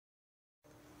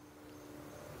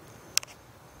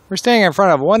We're staying in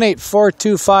front of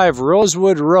 18425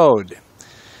 Rosewood Road.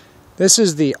 This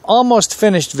is the almost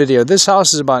finished video. This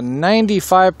house is about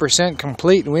 95%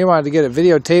 complete, and we wanted to get it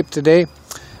videotaped today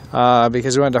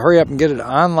because we wanted to hurry up and get it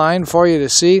online for you to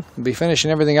see. We'll be finishing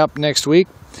everything up next week.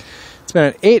 It's been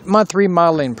an 8-month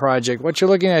remodeling project. What you're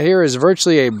looking at here is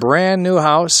virtually a brand new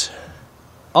house.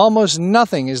 Almost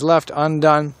nothing is left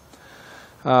undone.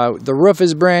 The roof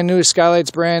is brand new,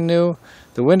 skylight's brand new.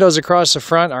 The windows across the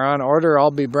front are on order.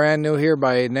 All be brand new here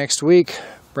by next week.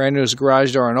 Brand new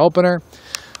garage door and opener.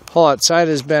 Whole outside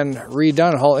has been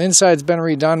redone. Whole inside's been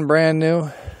redone, brand new.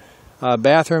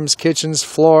 Bathrooms, kitchens,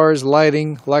 floors,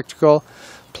 lighting, electrical,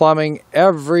 plumbing,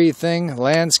 everything,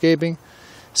 landscaping.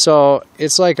 So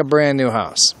it's like a brand new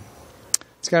house.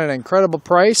 It's got an incredible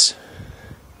price,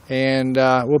 and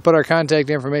we'll put our contact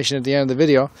information at the end of the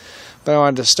video. But I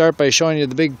wanted to start by showing you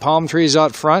the big palm trees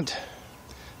out front.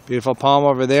 Beautiful palm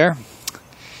over there.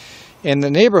 And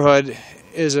the neighborhood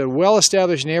is a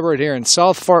well-established neighborhood here in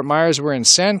South Fort Myers. We're in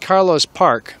San Carlos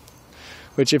Park,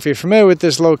 which, if you're familiar with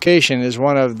this location, is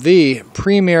one of the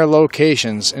premier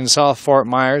locations in South Fort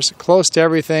Myers. Close to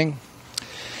everything,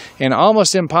 and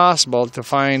almost impossible to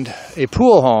find a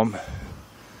pool home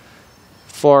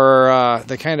for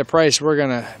the kind of price we're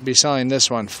going to be selling this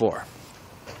one for.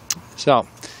 So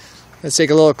let's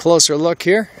take a little closer look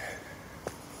here.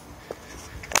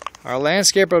 Our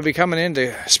landscaper will be coming in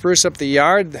to spruce up the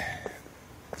yard,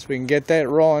 so we can get that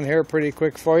rolling here pretty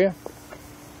quick for you.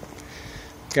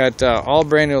 Got all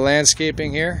brand new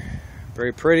landscaping here,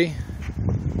 very pretty.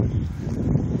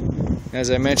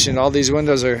 As I mentioned, all these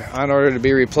windows are on order to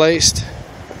be replaced.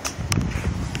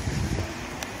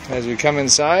 As we come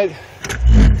inside,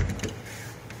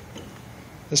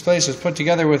 this place was put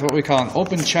together with what we call an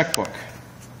open checkbook.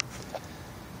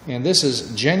 And this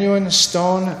is genuine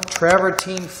stone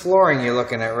travertine flooring you're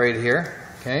looking at right here,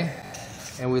 okay?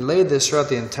 And we laid this throughout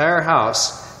the entire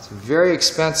house. It's very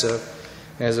expensive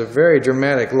and has a very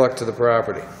dramatic look to the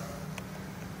property.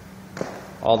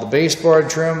 All the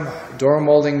baseboard trim, door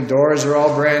molding, doors are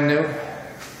all brand new.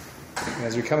 And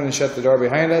as we come in and shut the door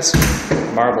behind us,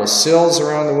 marble sills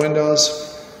around the windows.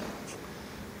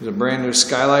 There's a brand new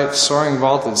skylight, soaring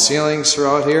vaulted ceilings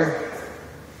throughout here.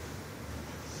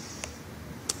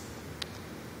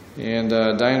 And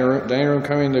dining room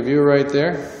coming into view right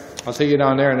there. I'll take you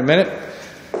down there in a minute.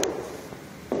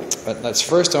 But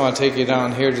first I want to take you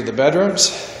down here to the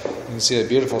bedrooms. You can see the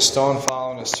beautiful stone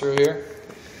following us through here.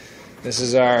 This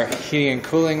is our heating and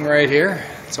cooling right here.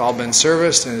 It's all been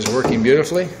serviced and is working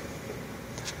beautifully.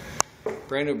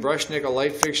 Brand new brushed nickel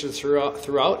light fixture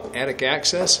throughout, attic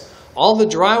access. All the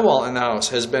drywall in the house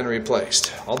has been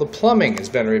replaced. All the plumbing has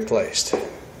been replaced.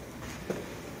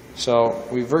 So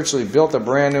we virtually built a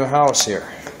brand new house here.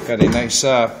 Got a nice,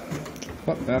 I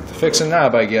have to fix a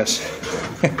knob, I guess.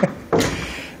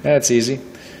 That's easy.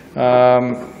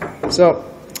 So,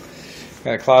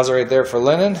 got a closet right there for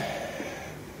linen.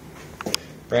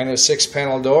 Brand new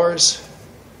 6-panel doors.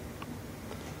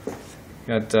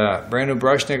 Got brand new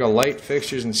brushed nickel light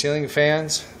fixtures and ceiling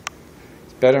fans.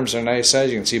 Bedrooms are nice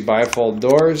size. You can see bifold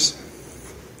doors.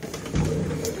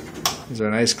 These are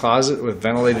a nice closet with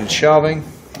ventilated shelving.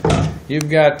 You've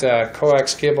got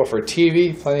coax cable for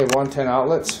TV, plenty of 110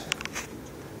 outlets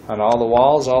on all the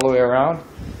walls, all the way around.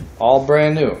 All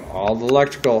brand new. All the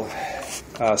electrical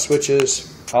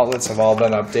switches, outlets have all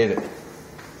been updated.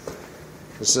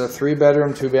 This is a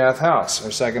 3-bedroom, 2-bath house.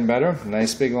 Our second bedroom,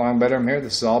 nice big long bedroom here.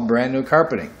 This is all brand new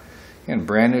carpeting and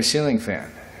brand new ceiling fan.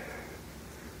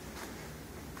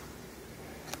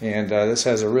 And this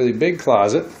has a really big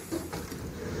closet.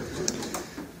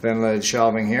 Ventilated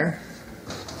shelving here.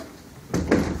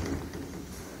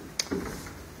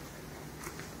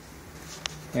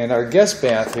 And our guest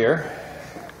bath here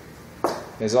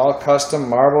is all custom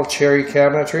marble cherry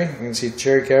cabinetry. You can see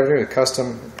cherry cabinetry with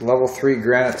custom level 3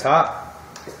 granite top.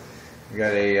 We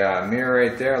got a mirror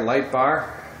right there, light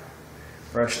bar,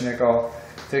 brushed nickel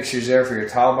fixtures there for your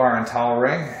towel bar and towel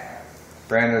ring.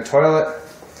 Brand new toilet.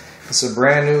 This is a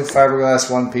brand new fiberglass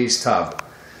 1-piece tub.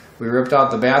 We ripped out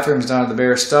the bathrooms down to the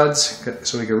bare studs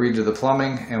so we could redo the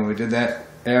plumbing, and when we did that,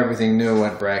 everything new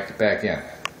went back in.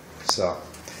 So,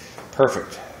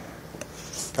 perfect.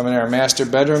 Coming in our master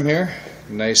bedroom here,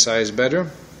 nice sized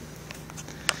bedroom.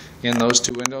 Again, those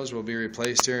 2 windows will be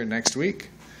replaced here next week.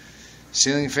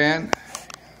 Ceiling fan,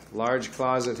 large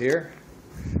closet here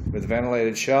with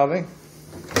ventilated shelving.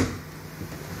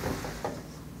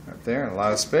 Up there, a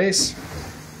lot of space.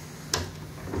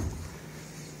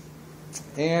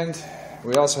 And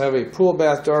we also have a pool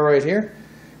bath door right here.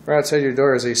 Right outside your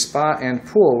door is a spa and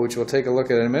pool, which we'll take a look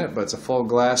at in a minute, but it's a full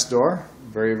glass door.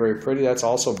 Very, very pretty. That's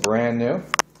also brand new.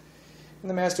 And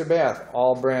the master bath,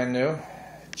 all brand new.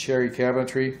 Cherry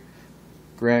cabinetry,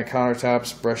 granite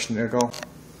countertops, brushed nickel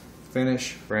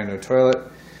finish, brand new toilet,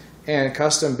 and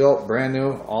custom built brand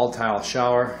new all tile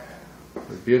shower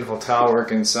with beautiful tile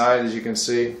work inside, as you can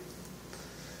see.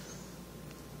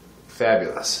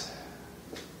 Fabulous.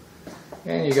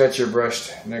 And you got your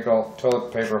brushed nickel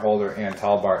toilet paper holder and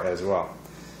towel bar as well.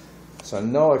 So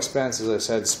no expense, as I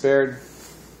said, spared.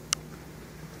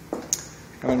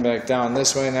 Coming back down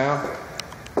this way now.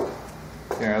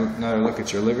 Here, another look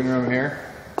at your living room here.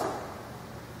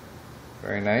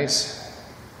 Very nice.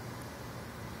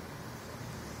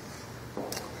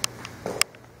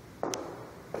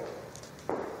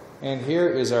 And here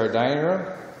is our dining room.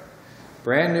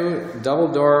 Brand new double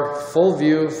door, full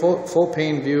view, full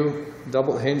pane view,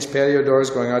 double hinged patio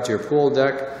doors going out to your pool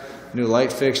deck, new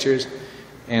light fixtures.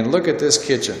 And look at this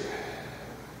kitchen.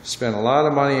 Spent a lot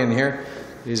of money in here.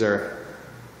 These are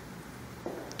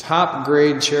top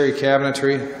grade cherry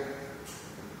cabinetry,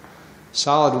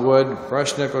 solid wood,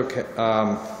 brushed nickel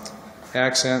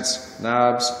accents,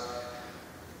 knobs,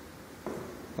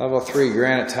 level 3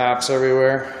 granite tops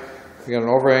everywhere. We got an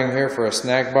overhang here for a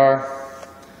snack bar.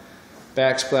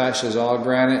 Backsplash is all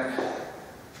granite.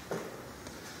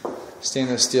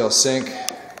 Stainless steel sink.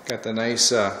 Got the nice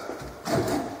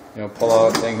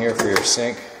pull-out thing here for your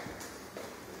sink.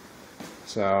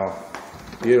 So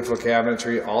beautiful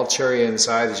cabinetry, all cherry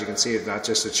inside. As you can see, it's not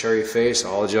just a cherry face,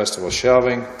 all adjustable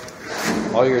shelving.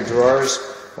 All your drawers,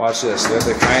 watch this, they're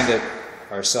the kind that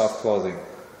are self-closing.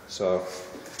 So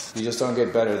you just don't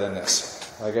get better than this.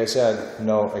 Like I said,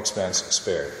 no expense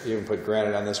spared. You even put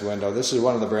granite on this window. This is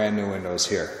one of the brand new windows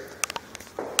here.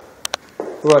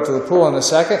 We'll go out to the pool in a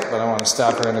second, but I want to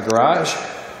stop here in the garage.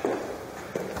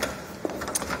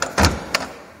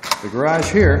 The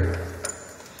garage here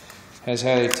has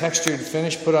had a textured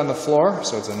finish put on the floor,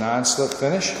 so it's a non-slip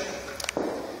finish.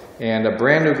 And a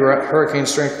brand new hurricane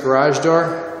strength garage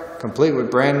door, complete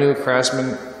with brand new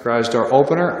Craftsman garage door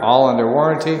opener, all under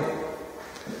warranty.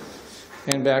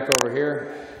 And back over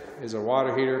here is a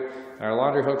water heater. Our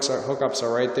laundry hookups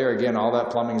are right there. Again, all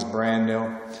that plumbing's brand new.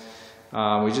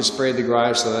 We just sprayed the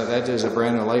garage, so that is a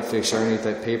brand new light fixture underneath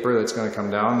that paper that's going to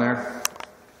come down there.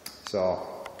 So,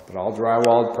 but all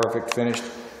drywalled, perfect, finished.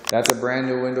 That's a brand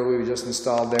new window we just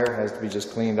installed there. Has to be just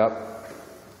cleaned up.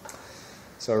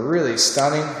 So really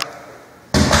stunning.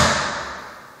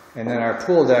 And then our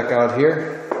pool deck out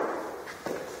here.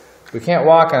 We can't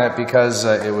walk on it because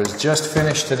it was just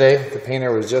finished today. The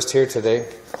painter was just here today.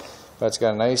 But it's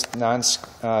got a nice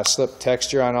non-slip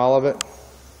texture on all of it.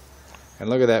 And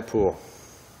look at that pool.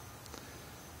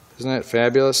 Isn't that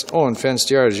fabulous? Oh, and fenced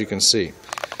yard, as you can see.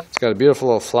 It's got a beautiful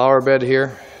little flower bed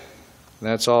here.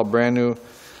 That's all brand new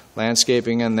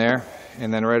landscaping in there.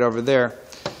 And then right over there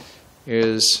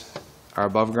is our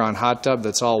above ground hot tub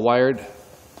that's all wired,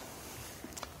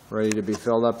 ready to be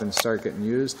filled up and start getting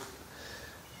used.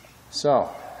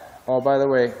 So, oh, by the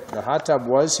way, the hot tub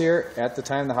was here at the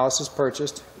time the house was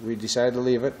purchased. We decided to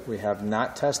leave it. We have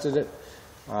not tested it.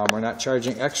 We're not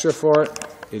charging extra for it.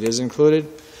 It is included.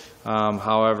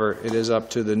 However, it is up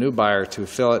to the new buyer to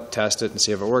fill it, test it, and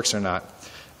see if it works or not.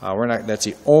 That's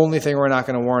the only thing we're not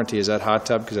going to warranty is that hot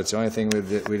tub, because that's the only thing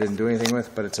we didn't do anything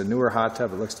with. But it's a newer hot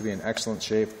tub. It looks to be in excellent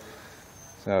shape.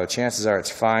 So chances are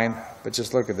it's fine. But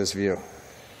just look at this view.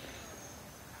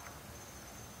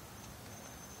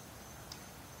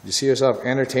 You see yourself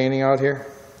entertaining out here?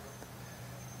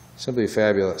 Simply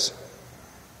fabulous.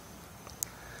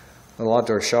 Little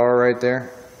outdoor shower right there.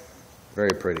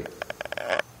 Very pretty.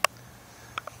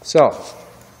 So,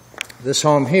 this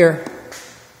home here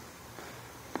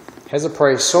has a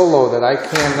price so low that I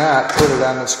cannot put it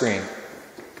on the screen.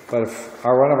 But if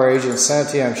one of our agents sent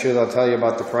it to you, I'm sure they'll tell you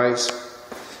about the price.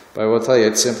 But I will tell you,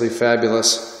 it's simply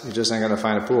fabulous. You just ain't going to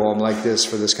find a pool home like this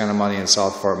for this kind of money in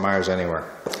South Fort Myers anywhere.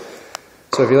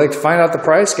 So if you'd like to find out the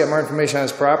price, get more information on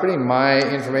this property, my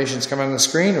information is coming on the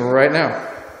screen right now.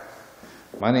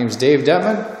 My name is Dave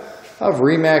Dettmann of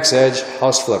Remax Edge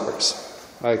House Flippers.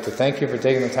 I'd like to thank you for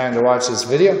taking the time to watch this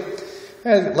video,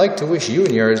 and I'd like to wish you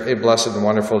and yours a blessed and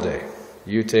wonderful day.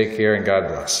 You take care and God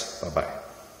bless. Bye-bye.